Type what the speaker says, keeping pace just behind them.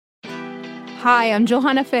Hi, I'm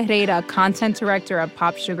Johanna Ferreira, content director at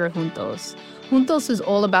Pop Sugar Juntos. Juntos is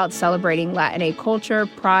all about celebrating Latinx culture,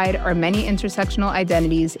 pride, our many intersectional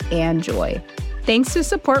identities, and joy. Thanks to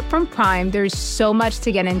support from Prime, there's so much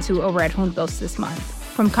to get into over at Juntos this month.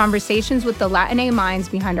 From conversations with the Latinx minds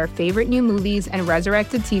behind our favorite new movies and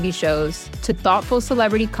resurrected TV shows, to thoughtful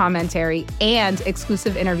celebrity commentary and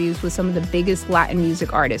exclusive interviews with some of the biggest Latin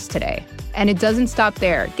music artists today. And it doesn't stop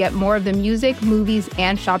there. Get more of the music, movies,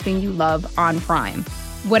 and shopping you love on Prime.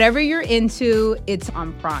 Whatever you're into, it's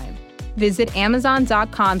on Prime. Visit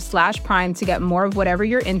Amazon.com/Prime to get more of whatever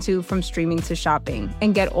you're into, from streaming to shopping.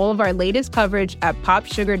 And get all of our latest coverage at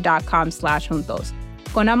popsugar.com/juntos.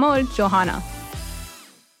 Con amor, Johanna.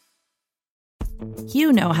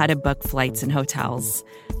 You know how to book flights and hotels.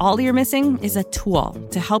 All you're missing is a tool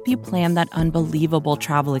to help you plan that unbelievable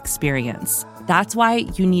travel experience. That's why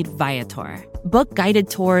you need Viator. Book guided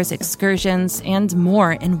tours, excursions, and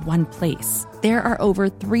more in one place. There are over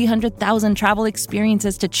 300,000 travel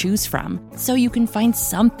experiences to choose from, so you can find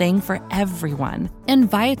something for everyone. And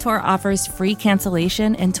Viator offers free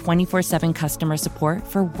cancellation and 24/7 customer support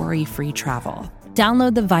for worry-free travel.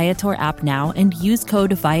 Download the Viator app now and use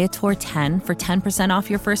code Viator10 for 10% off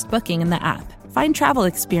your first booking in the app. Find travel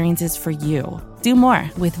experiences for you. Do more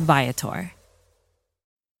with Viator.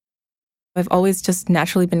 I've always just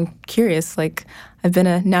naturally been curious. I've been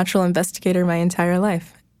a natural investigator my entire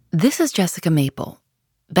life. This is Jessica Maple.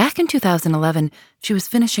 Back in 2011, she was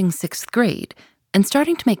finishing 6th grade and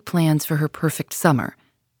starting to make plans for her perfect summer.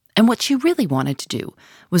 And what she really wanted to do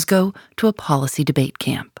was go to a policy debate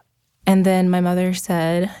camp. And then my mother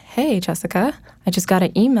said, "Hey, Jessica, I just got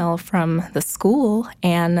an email from the school,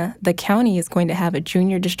 and the county is going to have a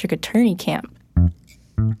junior district attorney camp."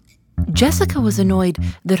 Jessica was annoyed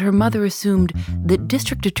that her mother assumed that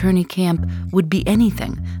district attorney camp would be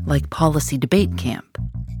anything like policy debate camp.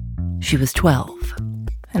 She was 12.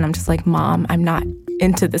 And I'm just like, "Mom, I'm not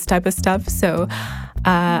into this type of stuff, so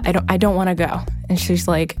I don't want to go." And she's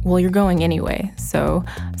like, "Well, you're going anyway." So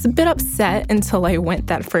I was a bit upset until I went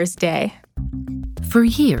that first day. For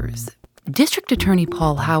years, District Attorney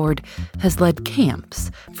Paul Howard has led camps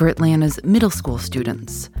for Atlanta's middle school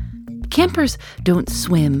students. Campers don't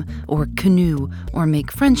swim or canoe or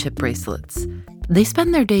make friendship bracelets. They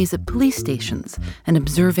spend their days at police stations and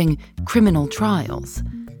observing criminal trials.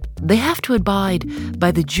 They have to abide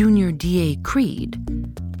by the Junior DA Creed.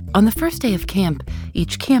 On the first day of camp,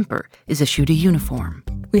 each camper is issued a uniform.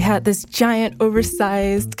 We had this giant,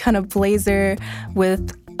 oversized kind of blazer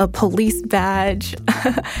with a police badge.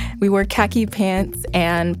 We wore khaki pants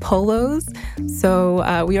and polos.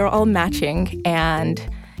 So we are all matching. And,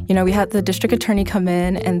 we had the district attorney come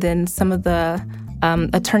in, and then some of the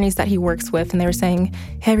attorneys that he works with, and they were saying,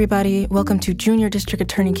 "Hey, everybody, welcome to Junior District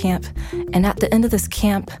Attorney Camp. And at the end of this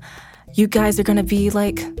camp, you guys are going to be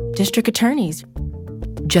like district attorneys."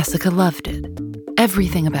 Jessica loved it.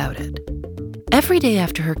 Everything about it. Every day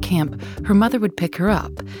after her camp, her mother would pick her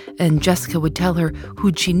up, and Jessica would tell her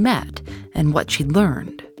who'd she'd met and what she'd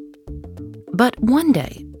learned. But one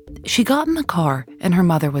day, she got in the car and her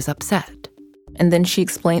mother was upset. And then she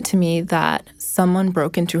explained to me that someone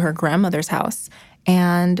broke into her grandmother's house,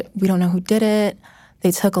 and we don't know who did it.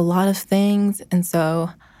 They took a lot of things, and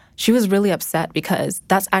so she was really upset because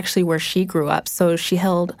that's actually where she grew up. So she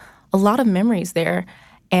held a lot of memories there.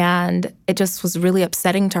 And it just was really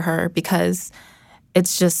upsetting to her because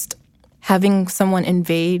it's just having someone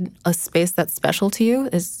invade a space that's special to you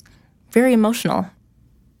is very emotional.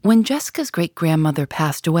 When Jessica's great-grandmother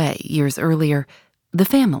passed away years earlier, the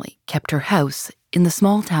family kept her house in the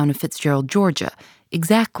small town of Fitzgerald, Georgia,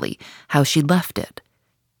 exactly how she'd left it,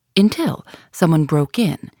 until someone broke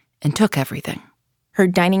in and took everything. Her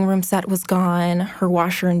dining room set was gone. Her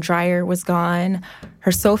washer and dryer was gone.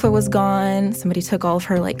 Her sofa was gone. Somebody took all of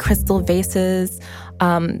her crystal vases.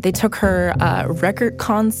 They took her record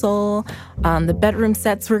console. The bedroom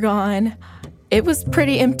sets were gone. It was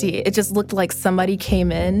pretty empty. It just looked like somebody came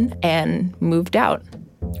in and moved out.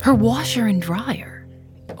 Her washer and dryer.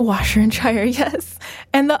 Washer and dryer, yes.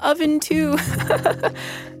 And the oven, too.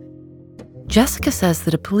 Jessica says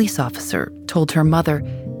that a police officer told her mother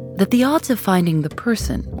that the odds of finding the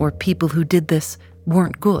person or people who did this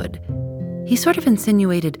weren't good. He sort of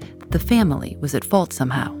insinuated that the family was at fault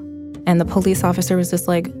somehow. And the police officer was just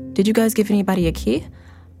like, "Did you guys give anybody a key?"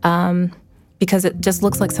 Because it just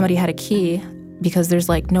looks like somebody had a key because there's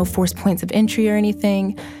no forced points of entry or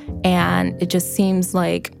anything. And it just seems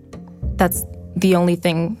like that's the only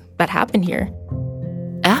thing that happened here.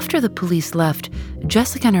 After the police left,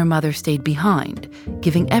 Jessica and her mother stayed behind,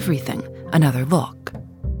 giving everything another look.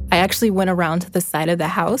 I actually went around to the side of the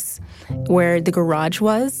house where the garage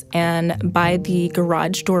was, and by the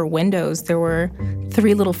garage door windows, there were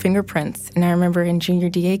 3 little fingerprints. And I remember in junior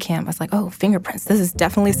DA camp, I was like, oh, fingerprints, this is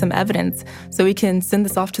definitely some evidence. So we can send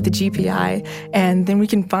this off to the GBI, and then we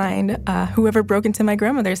can find whoever broke into my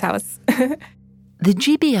grandmother's house. The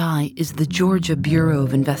GBI is the Georgia Bureau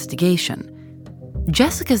of Investigation.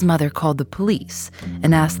 Jessica's mother called the police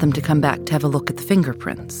and asked them to come back to have a look at the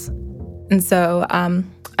fingerprints. And so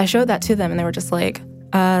I showed that to them, and they were just like,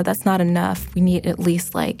 that's not enough. We need at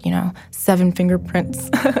least 7 fingerprints.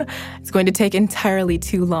 It's going to take entirely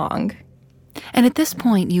too long. And at this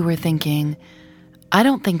point, you were thinking, I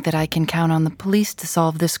don't think that I can count on the police to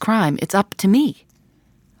solve this crime. It's up to me.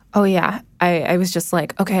 Oh, yeah. I was just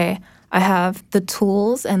like, okay, I have the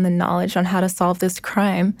tools and the knowledge on how to solve this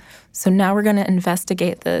crime. So now we're going to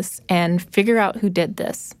investigate this and figure out who did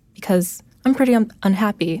this, because I'm pretty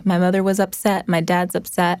unhappy. My mother was upset. My dad's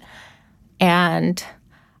upset. And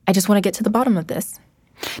I just want to get to the bottom of this.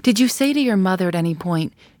 Did you say to your mother at any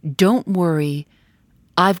point, don't worry,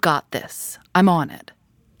 I've got this. I'm on it?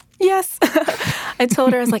 Yes. I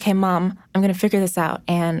told her, I was like, hey, Mom, I'm going to figure this out,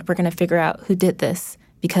 and we're going to figure out who did this,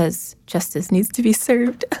 because justice needs to be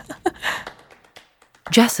served.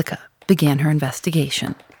 Jessica began her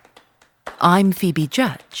investigation. I'm Phoebe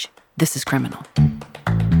Judge. This is Criminal.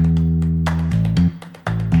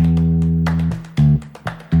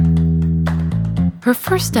 Her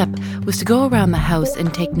first step was to go around the house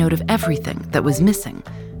and take note of everything that was missing.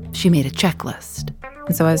 She made a checklist.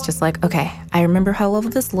 And so I was just like, okay, I remember how all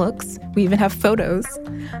of this looks. We even have photos.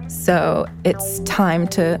 So it's time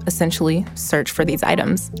to essentially search for these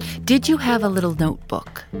items. Did you have a little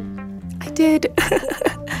notebook? I did.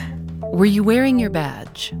 Were you wearing your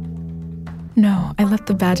badge? No, I left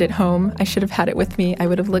the badge at home. I should have had it with me. I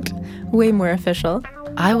would have looked way more official.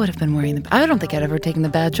 I would have been wearing I don't think I'd ever taken the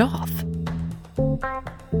badge off.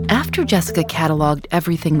 After Jessica cataloged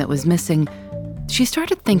everything that was missing, she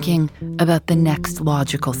started thinking about the next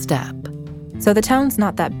logical step. So the town's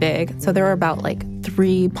not that big, so there were about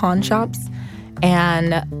 3 pawn shops,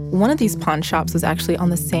 and one of these pawn shops was actually on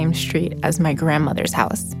the same street as my grandmother's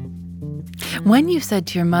house. When you said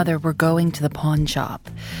to your mother, we're going to the pawn shop,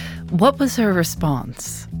 what was her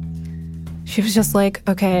response? She was just like,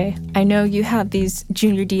 okay, I know you have these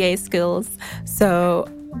junior DA skills, so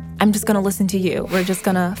I'm just going to listen to you. We're just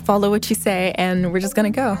going to follow what you say, and we're just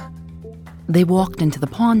going to go. They walked into the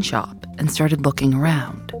pawn shop and started looking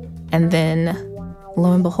around. And then,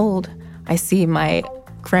 lo and behold, I see my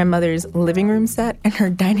grandmother's living room set and her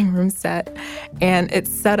dining room set. And it's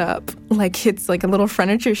set up like it's like a little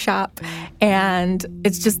furniture shop. And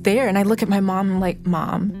it's just there. And I look at my mom and I'm like,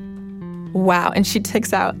 Mom, wow. And she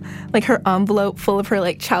takes out her envelope full of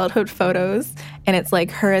her childhood photos. And it's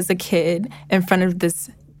her as a kid in front of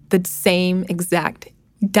the same exact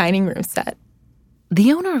dining room set.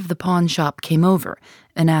 The owner of the pawn shop came over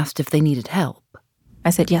and asked if they needed help. I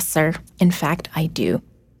said, yes, sir. In fact, I do.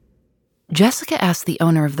 Jessica asked the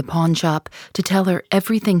owner of the pawn shop to tell her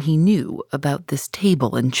everything he knew about this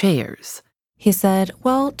table and chairs. He said,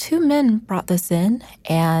 well, 2 men brought this in,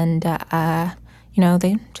 and,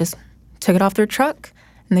 they just took it off their truck,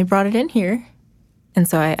 and they brought it in here. And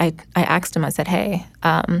so I asked him, I said, hey,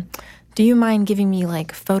 do you mind giving me,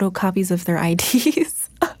 photocopies of their IDs?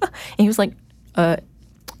 And he was like,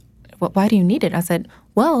 why do you need it? I said,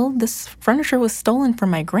 well, this furniture was stolen from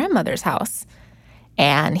my grandmother's house.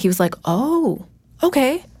 And he was like, oh,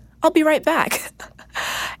 okay, I'll be right back.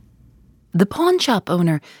 The pawn shop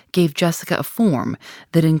owner gave Jessica a form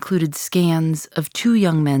that included scans of 2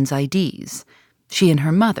 young men's IDs. She and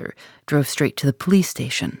her mother drove straight to the police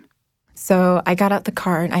station. So I got out the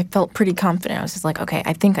car and I felt pretty confident. I was just like, okay,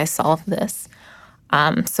 I think I solved this.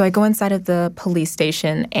 So I go inside of the police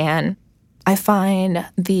station and I find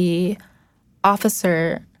the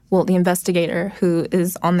officer, the investigator who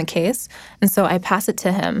is on the case. And so I pass it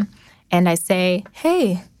to him and I say,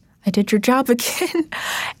 hey, I did your job again.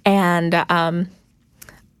 And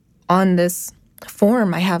on this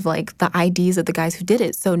form, I have the IDs of the guys who did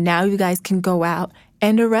it. So now you guys can go out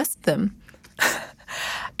and arrest them.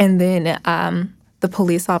 And then the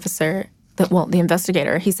police officer, the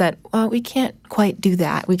investigator, he said, well, we can't quite do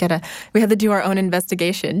that. We have to do our own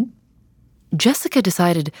investigation. Jessica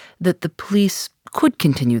decided that the police could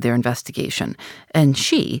continue their investigation, and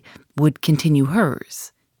she would continue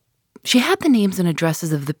hers. She had the names and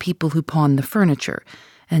addresses of the people who pawned the furniture,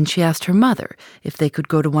 and she asked her mother if they could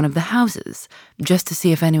go to one of the houses just to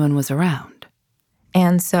see if anyone was around.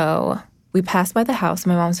 And so we passed by the house.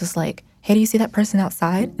 My mom was just like, hey, do you see that person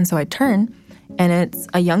outside? And so I turn, And it's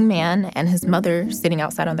a young man and his mother sitting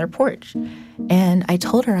outside on their porch. And I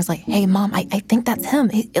told her, I was like, hey, Mom, I think that's him.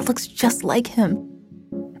 It looks just like him.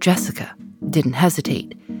 Jessica didn't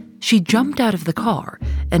hesitate. She jumped out of the car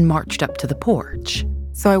and marched up to the porch.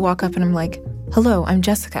 So I walk up and I'm like, hello, I'm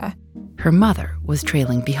Jessica. Her mother was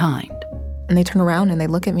trailing behind. And they turn around and they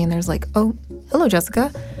look at me and they're like, oh, hello,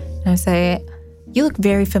 Jessica. And I say, you look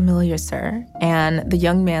very familiar, sir. And the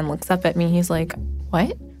young man looks up at me. He's like,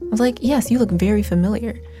 what? I was like, yes, you look very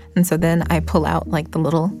familiar. And so then I pull out like the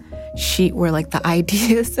little sheet where like the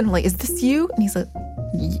ID is. And I'm like, is this you? And he's like,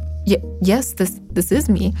 yes, this is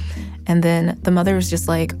me. And then the mother was just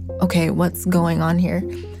like, okay, what's going on here?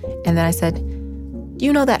 And then I said, do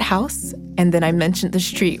you know that house? And then I mentioned the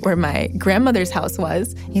street where my grandmother's house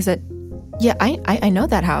was. He said, yeah, I know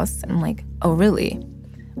that house. And I'm like, oh, really?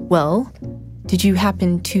 Well, did you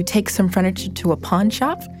happen to take some furniture to a pawn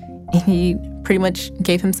shop? And he pretty much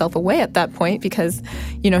gave himself away at that point because,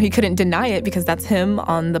 he couldn't deny it because that's him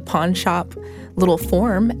on the pawn shop little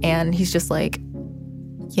form. And he's just like,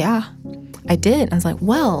 yeah, I did. I was like,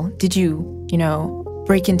 well, did you,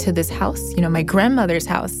 break into this house, my grandmother's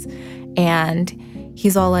house? And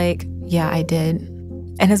he's all like, yeah, I did.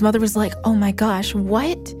 And his mother was like, oh my gosh,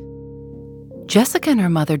 what? Jessica and her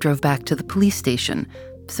mother drove back to the police station,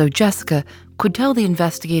 so Jessica could tell the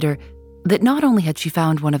investigator that not only had she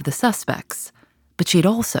found one of the suspects, but she had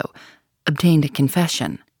also obtained a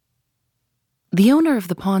confession. The owner of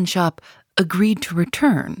the pawn shop agreed to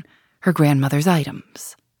return her grandmother's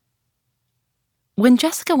items. When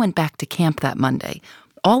Jessica went back to camp that Monday,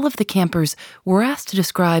 all of the campers were asked to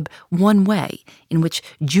describe one way in which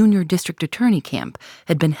Junior District Attorney Camp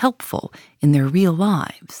had been helpful in their real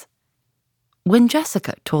lives. When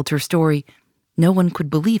Jessica told her story, no one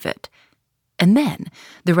could believe it. And then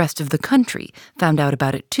the rest of the country found out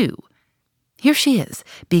about it too. Here she is,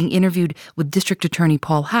 being interviewed with District Attorney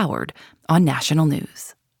Paul Howard on national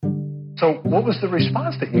news. So what was the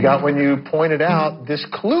response that you got when you pointed out this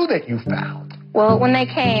clue that you found? Well, when they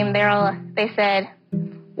came, they said,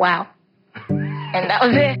 wow. And that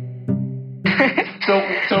was it.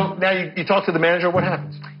 So now you talk to the manager, what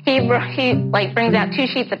happens? He brings out 2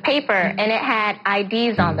 sheets of paper, and it had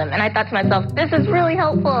IDs on them. And I thought to myself, this is really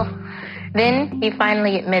helpful. Then he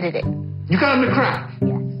finally admitted it. You got him to crack?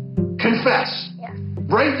 Yes. Confess? Yes.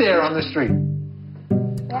 Right there on the street?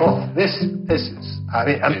 Yes. Oh, this is,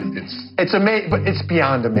 it's amazing, but it's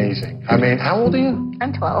beyond amazing. How old are you?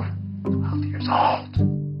 I'm 12. 12 years old.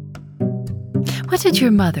 What did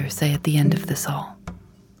your mother say at the end of this all?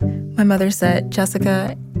 My mother said,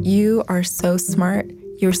 Jessica, you are so smart.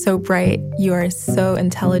 You're so bright. You are so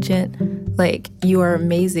intelligent. You are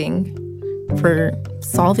amazing for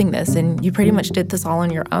solving this. And you pretty much did this all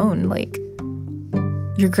on your own.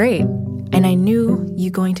 You're great. And I knew you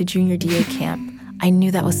going to junior DA camp. I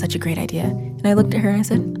knew that was such a great idea. And I looked at her and I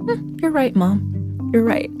said, you're right, Mom. You're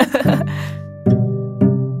right.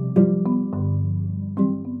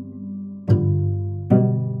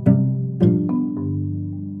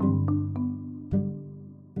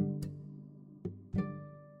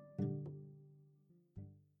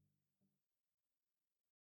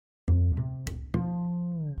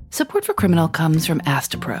 Support for Criminal comes from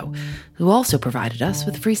Astepro, who also provided us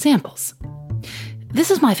with free samples.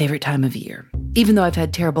 This is my favorite time of year, even though I've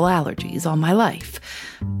had terrible allergies all my life.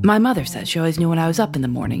 My mother says she always knew when I was up in the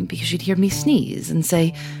morning because she'd hear me sneeze and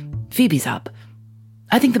say, Phoebe's up.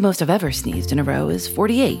 I think the most I've ever sneezed in a row is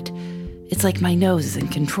 48. It's like my nose is in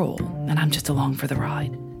control, and I'm just along for the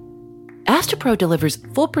ride. Astepro delivers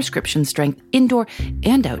full prescription strength indoor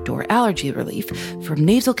and outdoor allergy relief from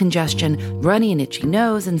nasal congestion, runny and itchy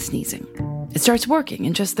nose, and sneezing. It starts working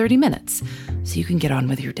in just 30 minutes, so you can get on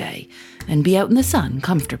with your day and be out in the sun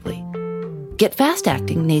comfortably. Get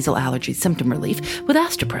fast-acting nasal allergy symptom relief with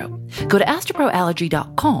Astepro. Go to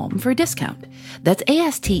asteproallergy.com for a discount. That's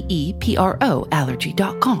ASTEPRO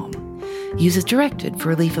allergy.com. Use as directed for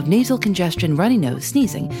relief of nasal congestion, runny nose,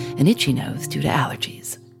 sneezing, and itchy nose due to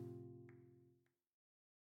allergies.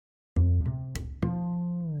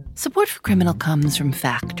 Support for Criminal comes from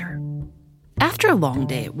Factor. After a long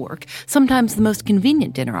day at work, sometimes the most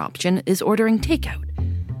convenient dinner option is ordering takeout.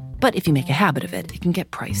 But if you make a habit of it, it can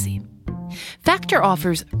get pricey. Factor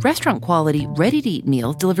offers restaurant-quality, ready-to-eat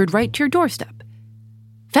meals delivered right to your doorstep.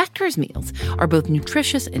 Factor's meals are both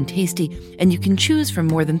nutritious and tasty, and you can choose from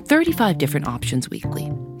more than 35 different options weekly.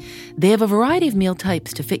 They have a variety of meal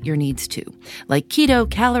types to fit your needs too, like keto,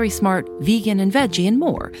 calorie smart, vegan, and veggie, and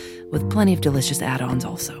more, with plenty of delicious add-ons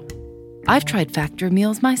also. I've tried Factor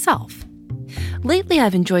meals myself. Lately,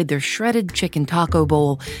 I've enjoyed their shredded chicken taco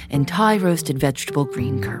bowl and Thai roasted vegetable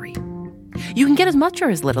green curry. You can get as much or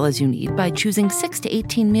as little as you need by choosing 6 to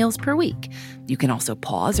 18 meals per week. You can also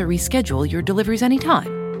pause or reschedule your deliveries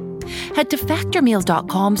anytime. Head to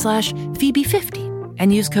factormeals.com/Phoebe50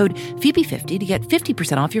 and use code Phoebe50 to get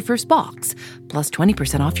 50% off your first box, plus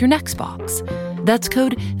 20% off your next box. That's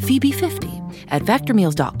code Phoebe50 at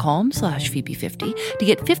factormeals.com/Phoebe50 to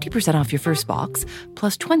get 50% off your first box,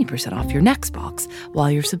 plus 20% off your next box while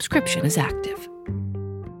your subscription is active.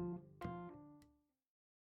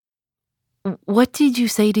 What did you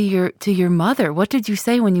say to your mother? What did you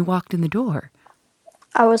say when you walked in the door?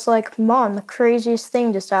 I was like, Mom, the craziest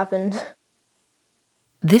thing just happened.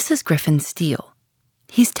 This is Griffin Steele.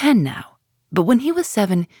 He's 10 now, but when he was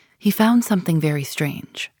 7, he found something very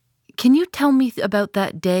strange. Can you tell me about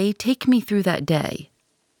that day? Take me through that day.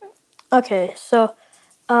 Okay, so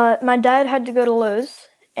my dad had to go to Lowe's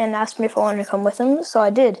and asked me if I wanted to come with him, so I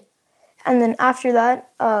did. And then after that,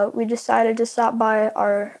 we decided to stop by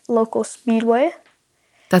our local Speedway.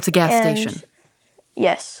 That's a gas station.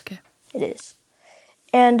 Yes, okay. It is.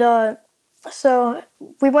 And so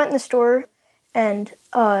we went in the store, and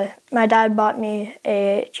my dad bought me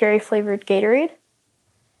a cherry-flavored Gatorade.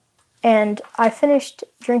 And I finished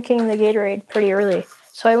drinking the Gatorade pretty early.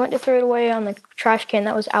 So I went to throw it away on the trash can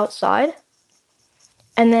that was outside.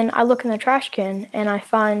 And then I look in the trash can, and I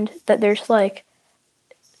find that there's like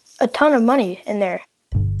a ton of money in there.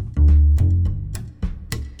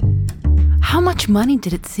 How much money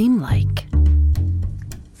did it seem like?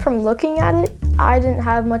 From looking at it, I didn't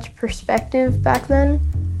have much perspective back then,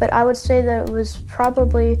 but I would say that it was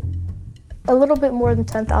probably a little bit more than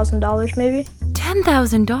 $10,000 maybe.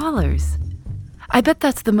 $10,000? I bet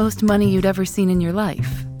that's the most money you'd ever seen in your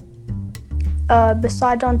life.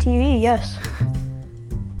 Besides on TV, yes.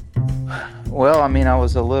 Well, I mean, I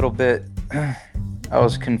was a little bit, I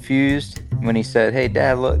was confused when he said, "Hey,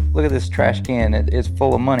 Dad, look at this trash can. It's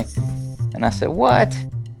full of money." And I said, "What?"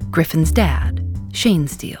 Griffin's dad, Shane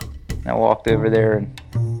Steele. I walked over there and,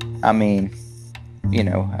 I mean, you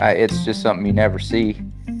know, it's just something you never see.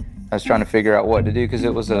 I was trying to figure out what to do because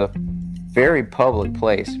it was a very public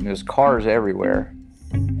place. I mean, there was cars everywhere.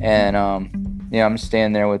 And, you know, I'm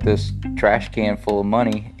standing there with this trash can full of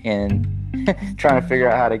money and trying to figure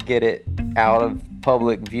out how to get it out of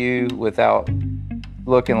public view without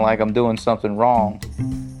looking like I'm doing something wrong.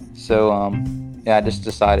 So, yeah, I just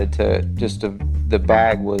decided the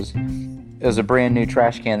bag was a brand new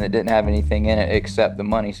trash can that didn't have anything in it except the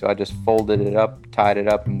money. So I just folded it up, tied it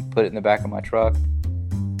up, and put it in the back of my truck.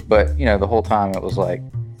 But, you know, the whole time it was like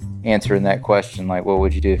answering that question, like, what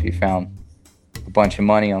would you do if you found a bunch of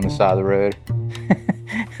money on the side of the road?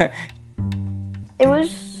 It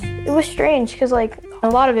was strange because, like, a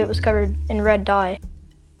lot of it was covered in red dye.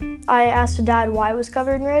 I asked Dad why it was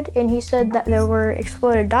covered in red, and he said that there were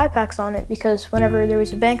exploded dye packs on it because whenever there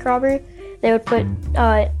was a bank robbery, they would put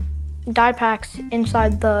dye packs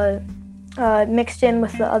inside the mixed in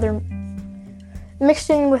with the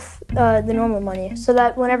normal money, so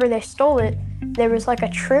that whenever they stole it, there was like a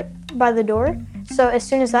trip by the door. So as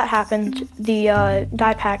soon as that happened, the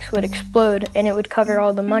dye packs would explode and it would cover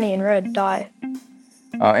all the money in red dye.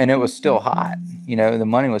 And it was still hot. You know, the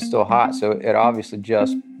money was still hot, so it obviously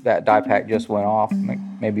that dye pack just went off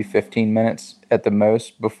maybe 15 minutes at the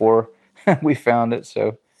most before we found it.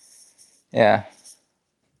 So, yeah.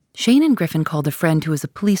 Shane and Griffin called a friend who was a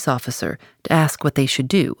police officer to ask what they should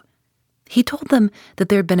do. He told them that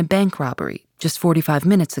there had been a bank robbery just 45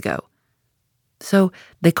 minutes ago. So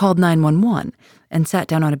they called 911 and sat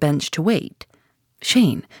down on a bench to wait.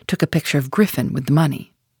 Shane took a picture of Griffin with the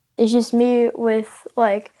money. It's just me with,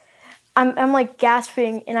 like, I'm like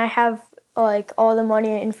gasping, and I have like all the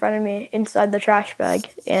money in front of me inside the trash bag,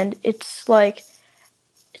 and it's like,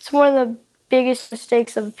 it's one of the biggest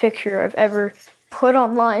mistakes of a picture I've ever put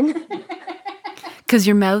online. 'Cause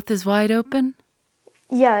your mouth is wide open?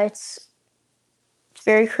 Yeah, it's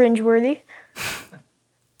very cringeworthy.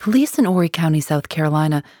 Police in Horry County, South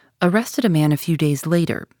Carolina, arrested a man a few days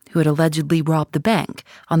later who had allegedly robbed the bank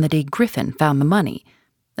on the day Griffin found the money,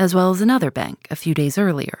 as well as another bank a few days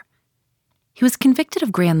earlier. He was convicted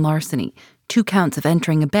of grand larceny, 2 counts of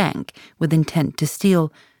entering a bank with intent to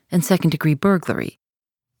steal, and second-degree burglary.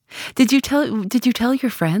 Did you tell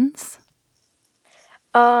your friends?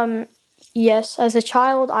 Yes. As a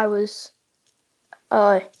child, I was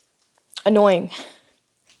annoying.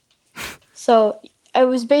 So I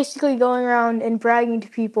was basically going around and bragging to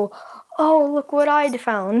people, "Oh, look what I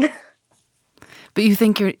found." But do you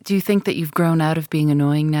think that you've grown out of being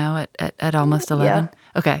annoying now at almost 11? Yeah.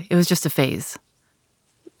 Okay, it was just a phase.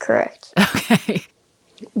 Correct. Okay.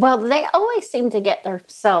 Well, they always seem to get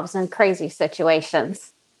themselves in crazy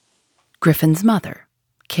situations. Griffin's mother,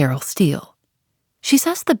 Carol Steele. She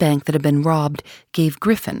says the bank that had been robbed gave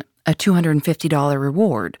Griffin a $250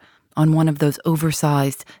 reward on one of those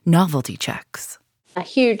oversized novelty checks. A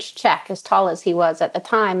huge check as tall as he was at the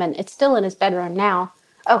time, and it's still in his bedroom now.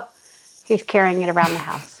 Oh, he's carrying it around the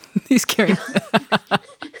house. He's carrying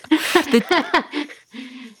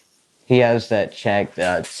He has that check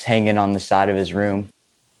that's hanging on the side of his room.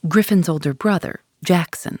 Griffin's older brother,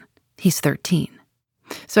 Jackson, he's 13.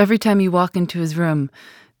 So every time you walk into his room,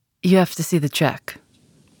 you have to see the check.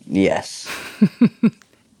 Yes.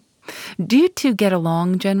 Do you two get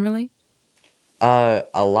along generally? A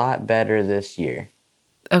lot better this year.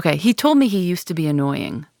 Okay, he told me he used to be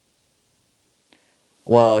annoying.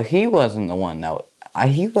 Well, he wasn't the one that...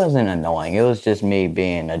 he wasn't annoying. It was just me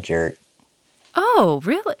being a jerk. Oh,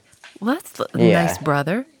 really? Well, that's a nice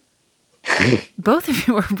brother. Both of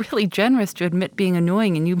you are really generous to admit being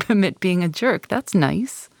annoying, and you admit being a jerk. That's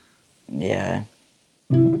nice. Yeah.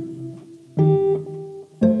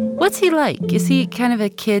 What's he like? Is he kind of a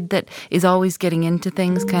kid that is always getting into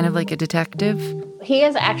things, kind of like a detective? He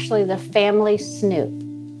is actually the family snoop.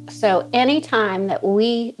 So anytime that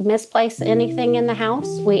we misplace anything in the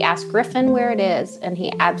house, we ask Griffin where it is, and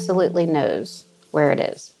he absolutely knows where it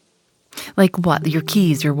is. Like what? Your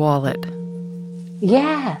keys, your wallet?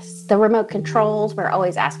 Yes, the remote controls. We're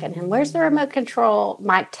always asking him, where's the remote control?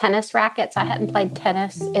 My tennis rackets. I hadn't played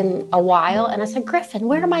tennis in a while. And I said, Griffin,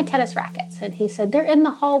 where are my tennis rackets? And he said, they're in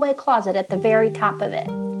the hallway closet at the very top of it.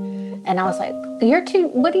 And I was like,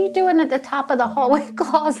 what are you doing at the top of the hallway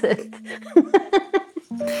closet?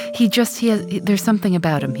 There's something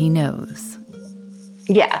about him he knows.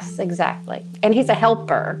 Yes, exactly. And he's a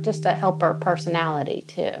helper, just a helper personality,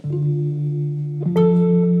 too.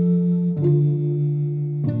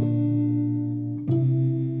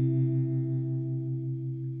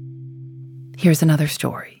 Here's another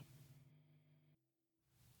story.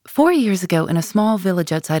 4 years ago, in a small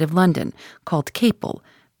village outside of London called Capel,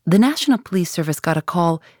 the National Police Service got a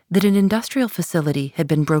call that an industrial facility had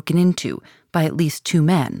been broken into by at least 2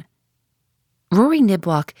 men. Rory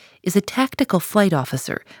Niblock is a tactical flight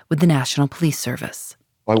officer with the National Police Service.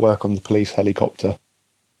 I work on the police helicopter.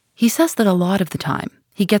 He says that a lot of the time,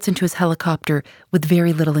 he gets into his helicopter with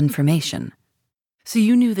very little information. So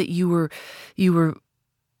you knew that you were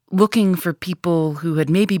looking for people who had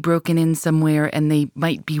maybe broken in somewhere and they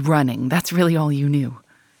might be running. That's really all you knew.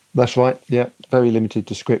 That's right, yeah. Very limited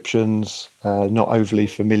descriptions, not overly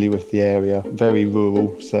familiar with the area, very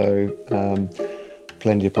rural, so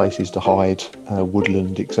plenty of places to hide,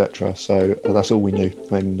 woodland, etc. So that's all we knew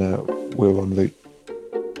when we were en route.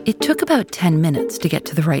 It took about 10 minutes to get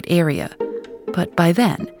to the right area, but by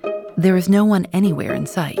then, there was no one anywhere in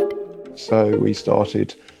sight. So we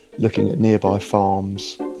started looking at nearby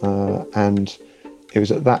farms, and it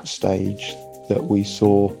was at that stage that we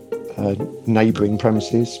saw neighbouring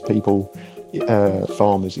premises, people,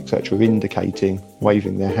 farmers, etc., indicating,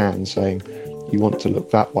 waving their hands, saying, you want to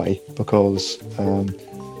look that way, because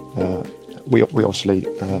we obviously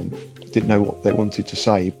didn't know what they wanted to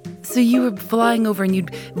say. So you were flying over and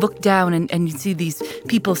you'd look down and you'd see these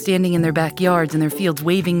people standing in their backyards and their fields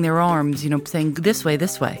waving their arms, saying, this way,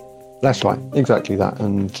 this way. That's right, exactly that.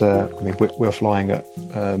 And we're flying at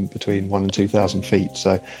between 1,000 and 2,000 feet,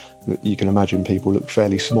 so you can imagine people look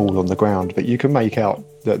fairly small on the ground, but you can make out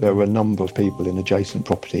that there were a number of people in adjacent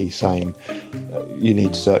property saying, you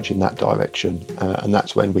need to search in that direction, and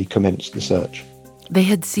that's when we commenced the search. They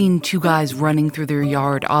had seen 2 guys running through their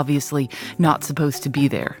yard, obviously not supposed to be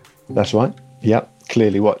there. That's right, yeah,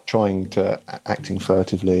 clearly acting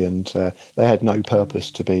furtively, and they had no purpose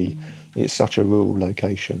to be. It's such a rural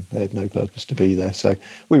location. They had no purpose to be there. So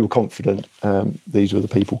we were confident these were the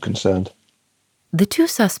people concerned. The 2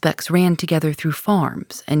 suspects ran together through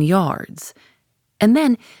farms and yards. And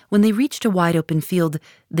then, when they reached a wide-open field,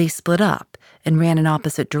 they split up and ran in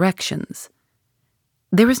opposite directions.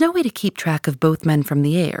 There was no way to keep track of both men from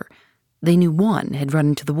the air. They knew one had run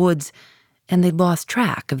into the woods, and they'd lost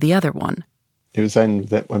track of the other one. It was then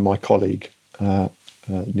that when my colleague,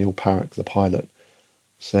 Neil Parrock, the pilot,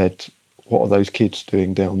 said, what are those kids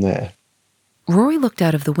doing down there? Rory looked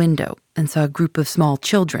out of the window and saw a group of small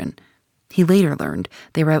children. He later learned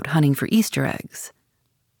they were out hunting for Easter eggs.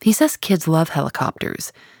 He says kids love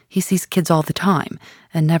helicopters. He sees kids all the time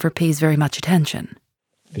and never pays very much attention.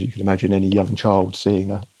 As you can imagine, any young child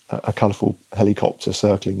seeing a colourful helicopter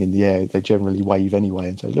circling in the air, they generally wave anyway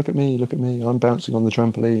and say, look at me, I'm bouncing on the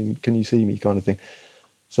trampoline, can you see me, kind of thing.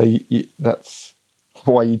 So that's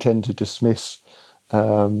why you tend to dismiss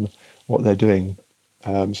what they're doing.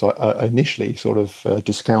 So I initially sort of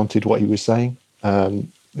discounted what he was saying,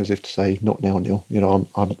 as if to say, not now, Neil.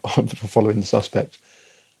 I'm following the suspect.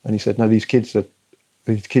 And he said, no, these kids in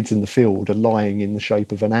the field are lying in the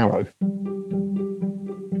shape of an arrow.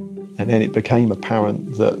 And then it became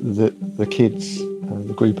apparent that the kids,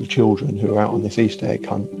 the group of children who were out on this Easter egg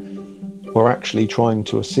hunt, were actually trying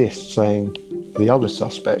to assist, saying the other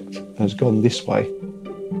suspect has gone this way.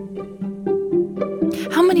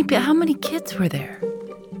 How many kids were there?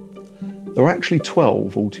 There were actually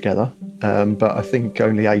 12 altogether, but I think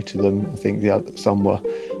only 8 of them, some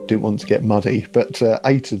didn't want to get muddy, but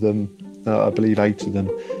 8 of them, I believe 8 of them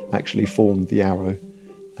actually formed the arrow,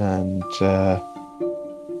 and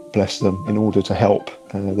bless them, in order to help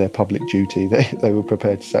their public duty, they were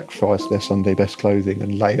prepared to sacrifice their Sunday best clothing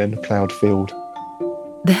and lay in a cloud field.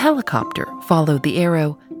 The helicopter followed the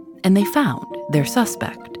arrow, and they found their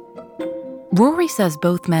suspect. Rory says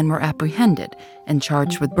both men were apprehended and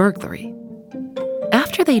charged with burglary.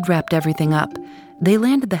 After they'd wrapped everything up, they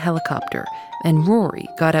landed the helicopter, and Rory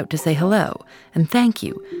got out to say hello and thank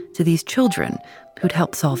you to these children who'd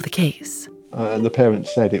helped solve the case. And the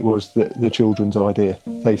parents said it was the children's idea.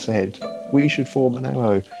 They said, we should form an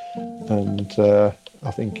arrow. And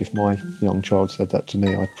I think if my young child said that to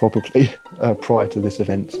me, I'd probably, prior to this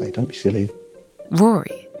event, say, don't be silly.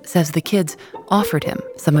 Rory says the kids offered him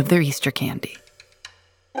some of their Easter candy.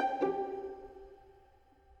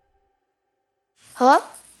 Hello?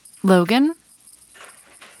 Logan?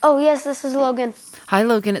 Oh, yes, this is Logan. Hi,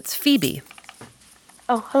 Logan. It's Phoebe.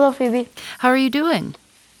 Oh, hello, Phoebe. How are you doing?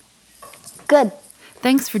 Good.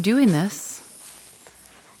 Thanks for doing this.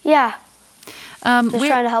 Yeah. Just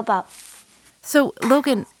trying to help out. So,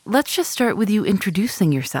 Logan, let's just start with you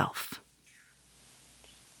introducing yourself.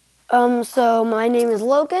 So my name is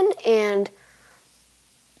Logan, and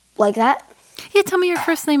like that? Yeah, tell me your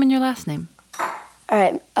first name and your last name. All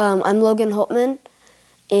right. I'm Logan Holtman,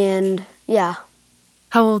 and yeah.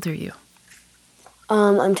 How old are you?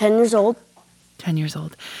 I'm 10 years old. 10 years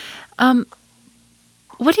old.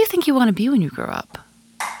 What do you think you want to be when you grow up?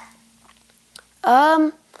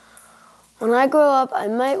 When I grow up,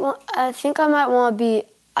 I think I might want to be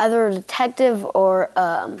either a detective or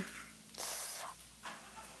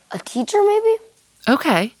a teacher, maybe?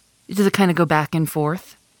 Okay. Does it kind of go back and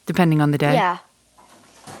forth, depending on the day? Yeah.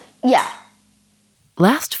 Yeah.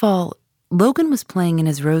 Last fall, Logan was playing in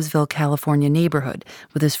his Roseville, California neighborhood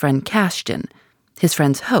with his friend Cashton. His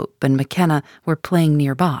friends Hope and McKenna were playing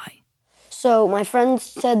nearby. So my friends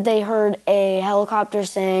said they heard a helicopter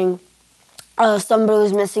saying, somebody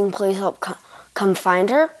was missing, please help come find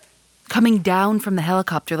her. Coming down from the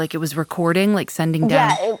helicopter, like it was recording, like sending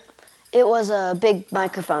down? Yeah, it was a big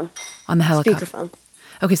microphone. On the helicopter? Speakerphone.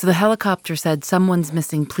 Okay, so the helicopter said, someone's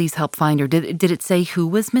missing, please help find her. Did it say who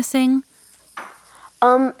was missing?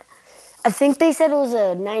 I think they said it was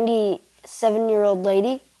a 97-year-old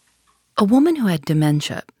lady. A woman who had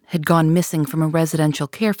dementia had gone missing from a residential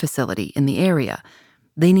care facility in the area.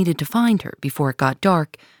 They needed to find her before it got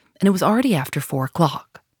dark, and it was already after 4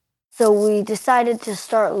 o'clock. So we decided to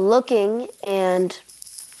start looking and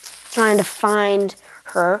trying to find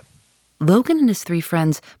her. Logan and his 3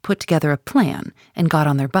 friends put together a plan and got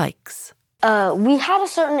on their bikes. We had a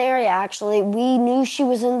certain area, actually. We knew she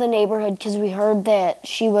was in the neighborhood because we heard that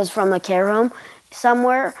she was from a care home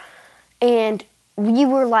somewhere. And we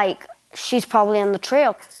were like, she's probably on the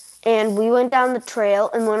trail. And we went down the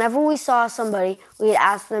trail, and whenever we saw somebody, we'd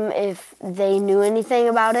ask them if they knew anything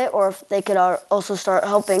about it or if they could also start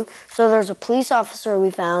helping. So there's a police officer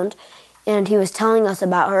we found, and he was telling us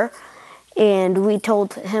about her. And we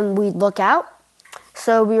told him we'd look out.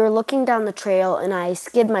 So we were looking down the trail, and I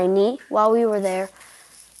skid my knee while we were there.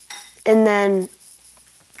 And then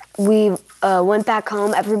we went back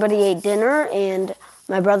home. Everybody ate dinner, and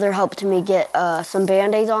my brother helped me get some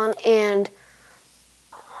Band-Aids on. And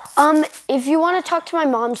if you want to talk to my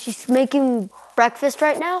mom, she's making breakfast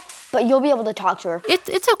right now, but you'll be able to talk to her.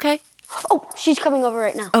 It's okay. Oh, she's coming over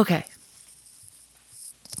right now. Okay.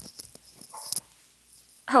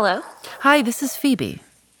 Hello. Hi, this is Phoebe.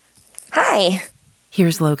 Hi.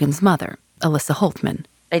 Here's Logan's mother, Alyssa Holtman.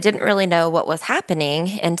 I didn't really know what was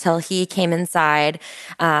happening until he came inside,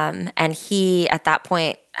 and he, at that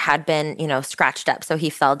point, had been, scratched up, so he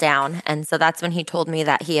fell down. And so that's when he told me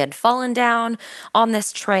that he had fallen down on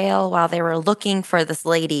this trail while they were looking for this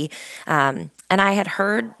lady. And I had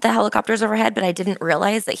heard the helicopters overhead, but I didn't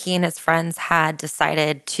realize that he and his friends had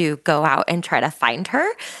decided to go out and try to find her.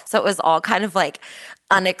 So it was all kind of like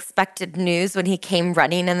unexpected news when he came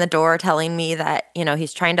running in the door telling me that,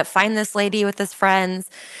 he's trying to find this lady with his friends.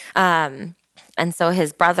 And so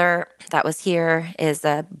his brother that was here is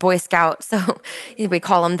a Boy Scout, so we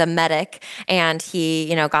call him the medic. And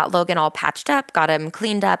he, got Logan all patched up, got him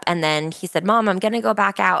cleaned up, and then he said, "Mom, I'm going to go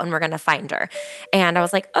back out and we're going to find her." And I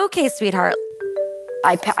was like, "Okay, sweetheart."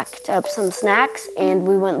 I packed up some snacks and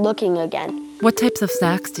we went looking again. What types of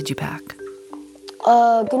snacks did you pack?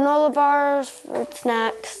 Granola bars, fruit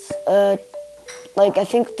snacks, I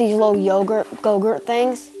think these little Go-Gurt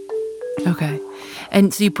things. Okay.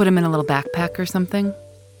 And so you put him in a little backpack or something?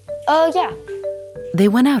 Yeah. They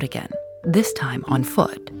went out again, this time on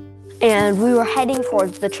foot. And we were heading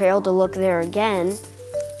towards the trail to look there again,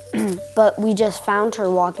 but we just found her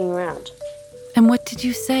walking around. And what did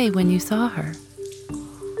you say when you saw her?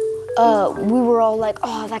 We were all like,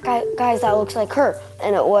 "Oh, that guys, that looks like her."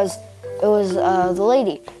 And it was the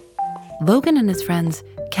lady. Logan and his friends,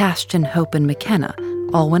 Cashton, Hope, and McKenna,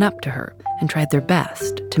 all went up to her and tried their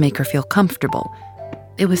best to make her feel comfortable.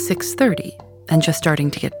 It was 6:30 and just starting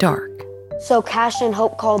to get dark. So Cash and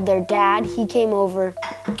Hope called their dad. He came over,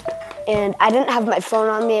 and I didn't have my phone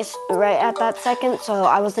on me right at that second, so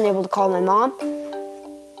I wasn't able to call my mom.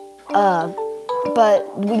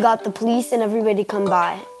 But we got the police and everybody come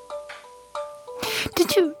by.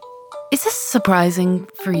 Is this surprising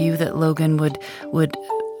for you that Logan would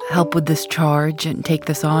help with this charge and take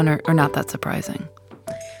this on, or not that surprising?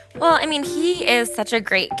 Well, he is such a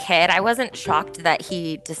great kid. I wasn't shocked that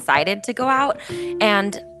he decided to go out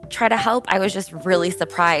and try to help. I was just really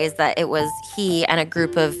surprised that it was he and a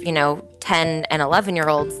group of, 10 and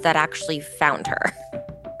 11-year-olds that actually found her.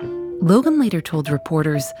 Logan later told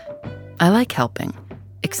reporters, "I like helping,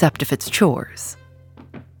 except if it's chores."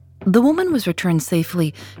 The woman was returned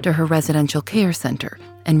safely to her residential care center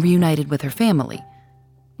and reunited with her family.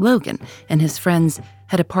 Logan and his friends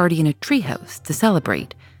had a party in a treehouse to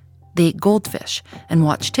celebrate. They ate goldfish and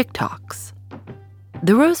watched TikToks.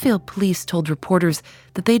 The Roseville police told reporters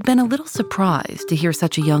that they'd been a little surprised to hear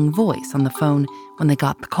such a young voice on the phone when they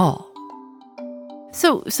got the call.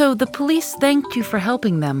 So the police thanked you for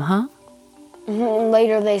helping them, huh? Mm-hmm.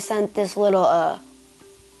 Later they sent this little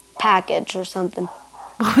package or something.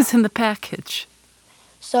 What was in the package?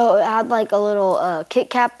 So it had a little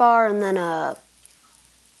Kit Kat bar and then a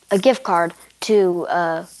gift card to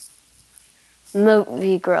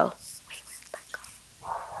Movie Grill.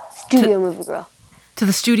 Studio Movie Grill. To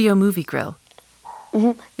the Studio Movie Grill?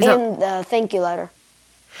 Mm-hmm. And the thank you letter.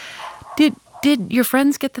 Did your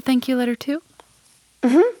friends get the thank you letter too?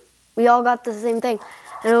 Mm-hmm. We all got the same thing,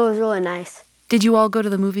 and it was really nice. Did you all go to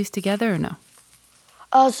the movies together or no?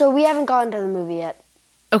 So we haven't gone to the movie yet.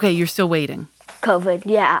 Okay, you're still waiting. COVID,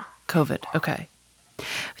 yeah. COVID, okay.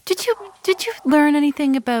 Did you learn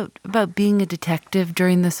anything about being a detective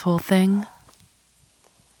during this whole thing?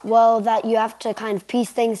 Well, that you have to kind of piece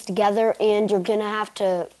things together, and you're going to have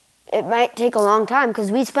to... It might take a long time,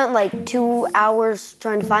 because we spent 2 hours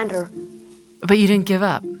trying to find her. But you didn't give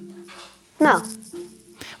up? No.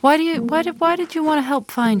 Why did you want to help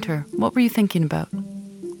find her? What were you thinking about?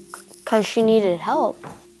 Because she needed help.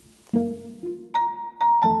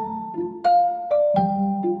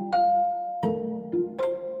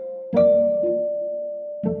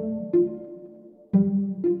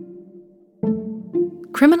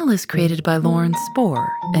 Criminal is created by Lauren Spohr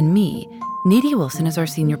and me. Nadia Wilson is our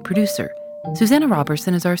senior producer. Susanna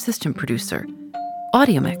Robertson is our assistant producer.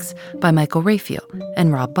 Audio mix by Michael Raphael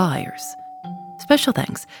and Rob Byers. Special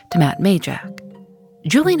thanks to Matt Majak.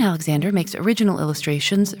 Julian Alexander makes original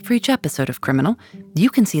illustrations for each episode of Criminal.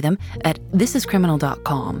 You can see them at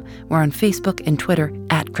thisiscriminal.com. We're on Facebook and Twitter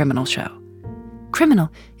at Criminal Show.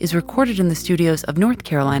 Criminal is recorded in the studios of North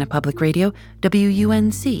Carolina Public Radio,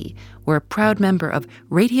 WUNC. We're a proud member of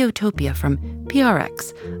Radiotopia from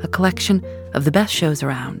PRX, a collection of the best shows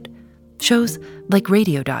around. Shows like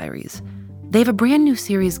Radio Diaries. They have a brand new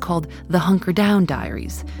series called The Hunker Down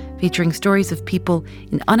Diaries, featuring stories of people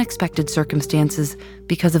in unexpected circumstances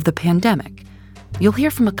because of the pandemic. You'll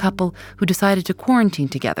hear from a couple who decided to quarantine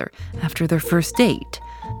together after their first date,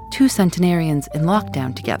 2 centenarians in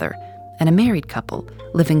lockdown together, and a married couple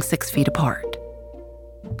living 6 feet apart.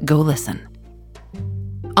 Go listen.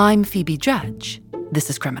 I'm Phoebe Judge. This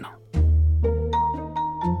is Criminal.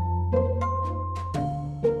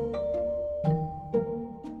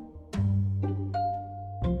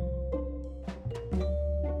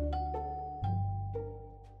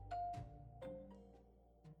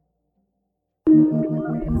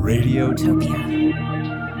 Radiotopia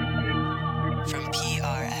from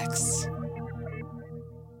PRX.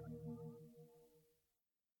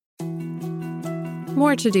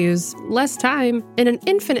 More to-dos, less time, and an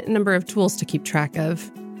infinite number of tools to keep track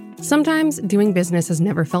of. Sometimes doing business has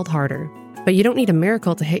never felt harder, but you don't need a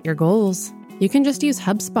miracle to hit your goals. you can just use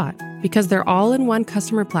HubSpot because their all-in-one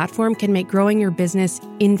customer platform can make growing your business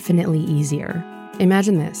infinitely easier.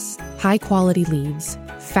 Imagine this: high-quality leads,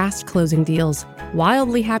 fast closing deals,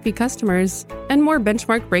 wildly happy customers, and more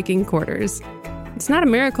benchmark-breaking quarters. It's not a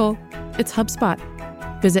miracle, it's HubSpot.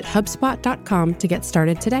 Visit HubSpot.com to get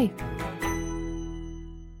started today.